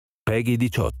Peggy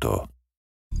 18.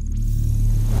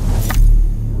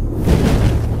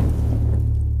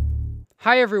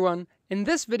 Hi everyone, in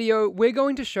this video we're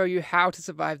going to show you how to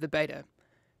survive the beta.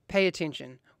 Pay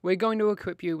attention, we're going to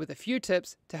equip you with a few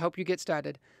tips to help you get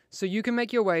started so you can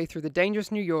make your way through the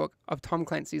dangerous New York of Tom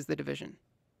Clancy's The Division.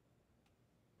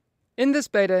 In this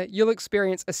beta, you'll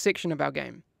experience a section of our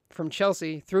game, from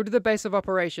Chelsea through to the base of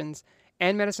operations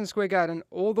and Madison Square Garden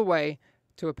all the way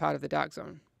to a part of the Dark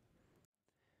Zone.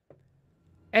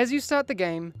 As you start the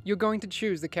game, you're going to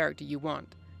choose the character you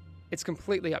want. It's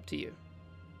completely up to you.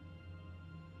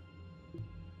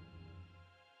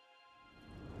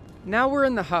 Now we're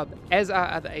in the hub, as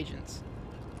are other agents.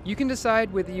 You can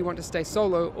decide whether you want to stay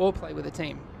solo or play with a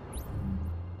team.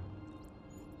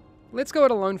 Let's go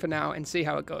it alone for now and see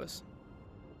how it goes.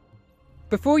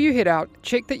 Before you head out,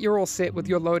 check that you're all set with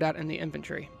your loadout in the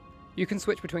inventory. You can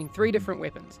switch between 3 different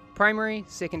weapons: primary,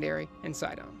 secondary, and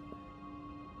sidearm.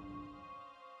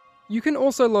 You can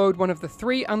also load one of the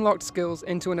 3 unlocked skills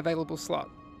into an available slot.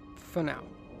 For now.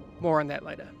 More on that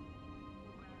later.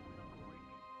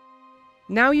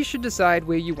 Now you should decide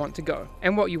where you want to go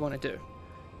and what you want to do.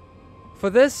 For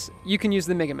this, you can use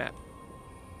the mega map.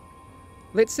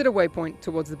 Let's set a waypoint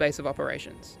towards the base of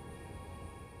operations.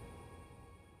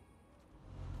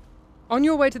 On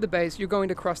your way to the base, you're going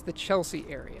to cross the Chelsea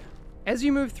area. As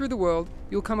you move through the world,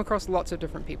 you'll come across lots of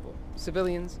different people: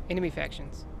 civilians, enemy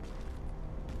factions.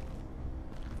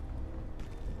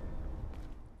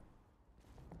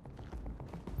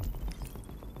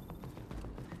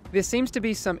 There seems to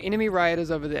be some enemy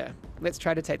rioters over there. Let's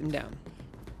try to take them down.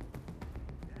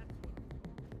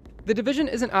 The Division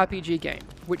is an RPG game,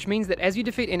 which means that as you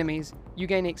defeat enemies, you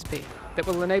gain XP that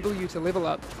will enable you to level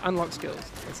up, unlock skills,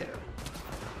 etc.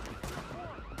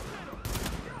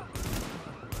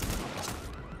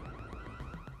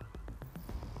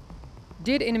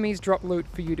 Dead enemies drop loot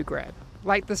for you to grab,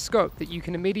 like the scope that you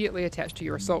can immediately attach to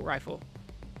your assault rifle.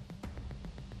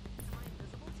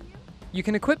 You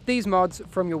can equip these mods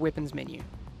from your weapons menu.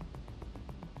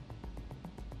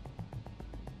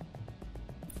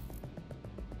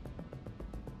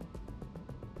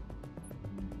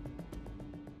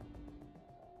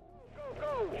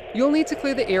 You'll need to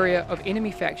clear the area of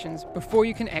enemy factions before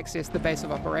you can access the base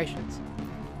of operations.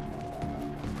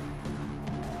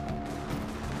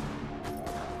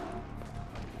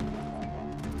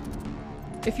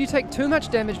 If you take too much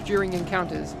damage during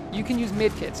encounters, you can use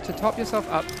medkits to top yourself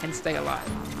up and stay alive.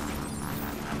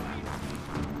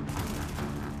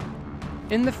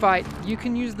 In the fight, you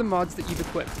can use the mods that you've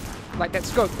equipped, like that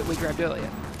scope that we grabbed earlier.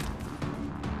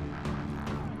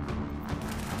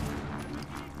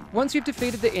 Once you've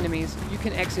defeated the enemies, you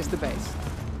can access the base.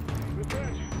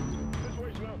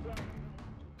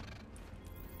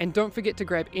 And don't forget to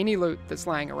grab any loot that's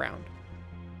lying around.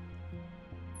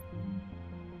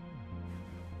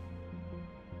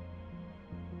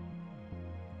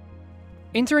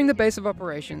 Entering the base of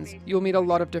operations, you'll meet a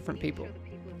lot of different people.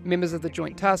 Members of the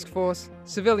Joint Task Force,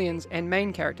 civilians, and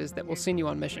main characters that will send you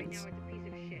on missions.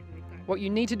 What you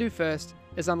need to do first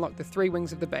is unlock the 3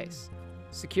 wings of the base: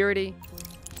 security,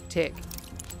 tech,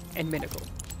 and medical.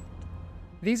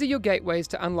 These are your gateways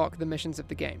to unlock the missions of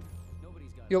the game.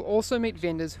 You'll also meet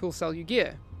vendors who'll sell you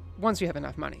gear, once you have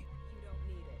enough money.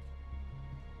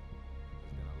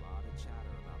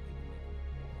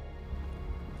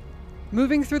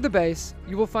 Moving through the base,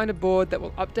 you will find a board that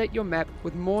will update your map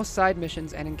with more side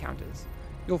missions and encounters.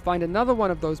 You'll find another one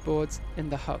of those boards in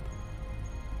the hub.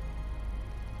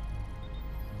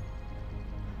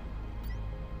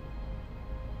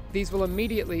 These will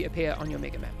immediately appear on your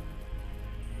mega map.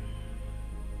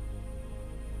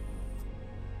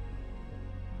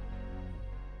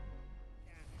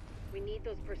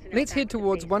 Let's head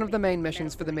towards one of the main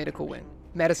missions for the medical wing,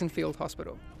 Madison Field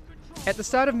Hospital. At the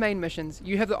start of main missions,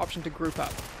 you have the option to group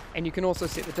up, and you can also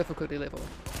set the difficulty level.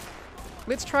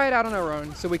 Let's try it out on our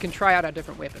own so we can try out our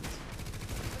different weapons.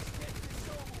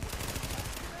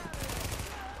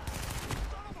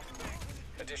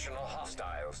 Additional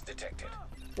hostiles detected.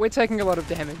 We're taking a lot of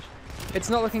damage. It's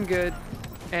not looking good,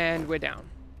 and we're down.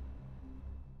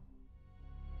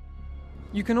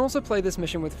 You can also play this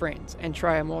mission with friends and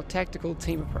try a more tactical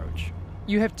team approach.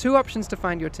 You have 2 options to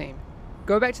find your team.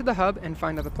 Go back to the hub and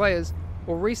find other players,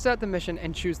 or restart the mission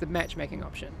and choose the matchmaking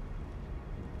option.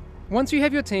 Once you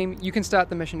have your team, you can start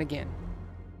the mission again.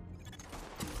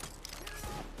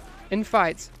 In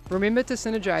fights, remember to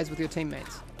synergize with your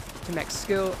teammates to max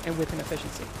skill and weapon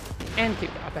efficiency, and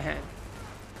keep the upper hand.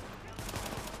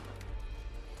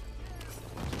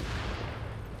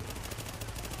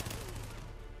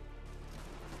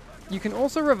 You can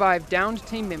also revive downed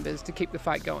team members to keep the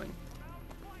fight going.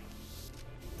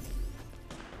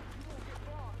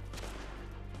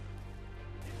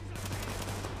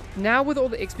 Now with all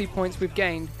the XP points we've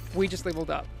gained, we just leveled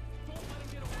up.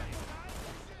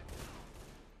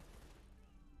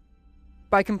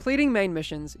 By completing main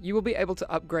missions, you will be able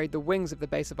to upgrade the wings of the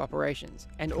base of operations,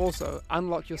 and also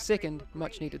unlock your second,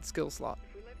 much needed skill slot.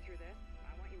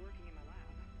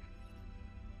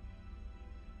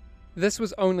 This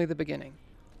was only the beginning.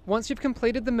 Once you've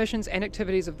completed the missions and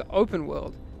activities of the open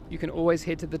world, you can always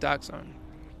head to the Dark Zone.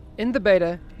 In the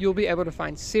beta, you'll be able to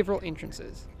find several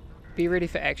entrances. Be ready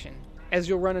for action, as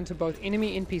you'll run into both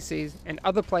enemy NPCs and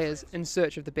other players in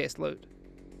search of the best loot.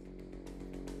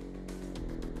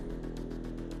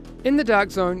 In the Dark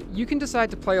Zone, you can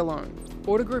decide to play alone,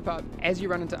 or to group up as you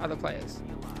run into other players.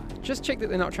 Just check that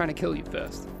they're not trying to kill you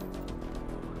first.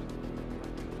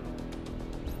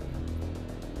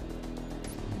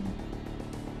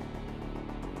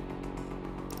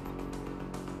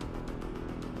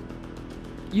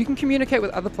 You can communicate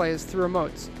with other players through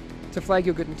emotes to flag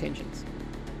your good intentions.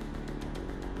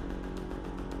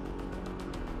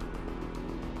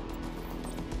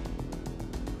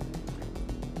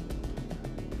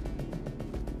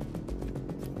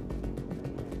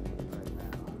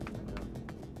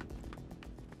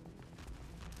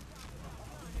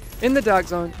 In the Dark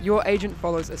Zone, your agent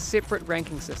follows a separate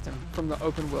ranking system from the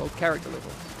open world character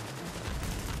levels.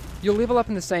 You'll level up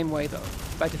in the same way though,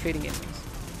 by defeating enemies.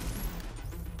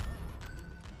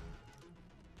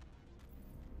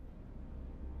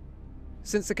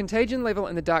 Since the contagion level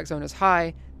in the Dark Zone is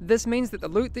high, this means that the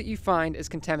loot that you find is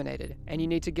contaminated, and you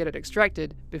need to get it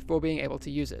extracted before being able to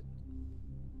use it.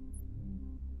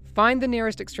 Find the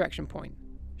nearest extraction point,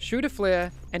 shoot a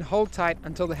flare, and hold tight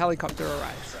until the helicopter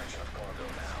arrives.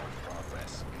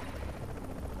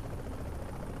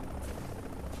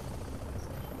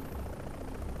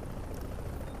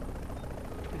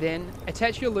 Then,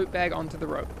 attach your loot bag onto the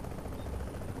rope.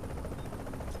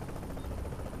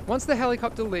 Once the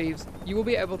helicopter leaves, you will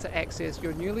be able to access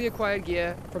your newly acquired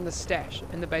gear from the stash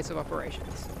in the base of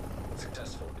operations.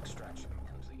 Successful extraction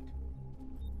complete.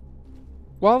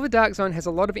 While the Dark Zone has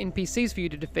a lot of NPCs for you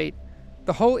to defeat,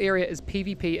 the whole area is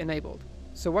PvP enabled,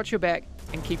 so watch your back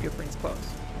and keep your friends close.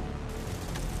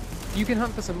 You can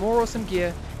hunt for some more awesome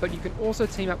gear, but you can also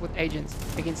team up with agents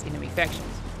against enemy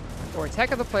factions, or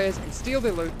attack other players and steal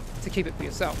their loot to keep it for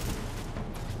yourself.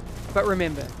 But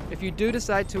remember, if you do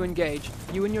decide to engage,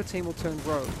 you and your team will turn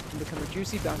rogue and become a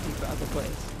juicy bounty for other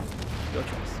players. Your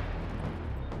choice.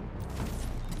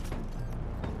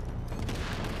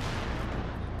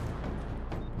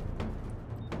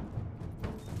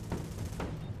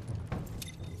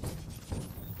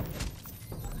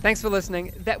 Thanks for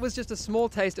listening. That was just a small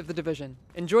taste of The Division.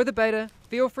 Enjoy the beta,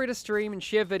 feel free to stream and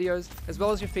share videos, as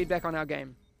well as your feedback on our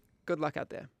game. Good luck out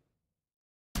there.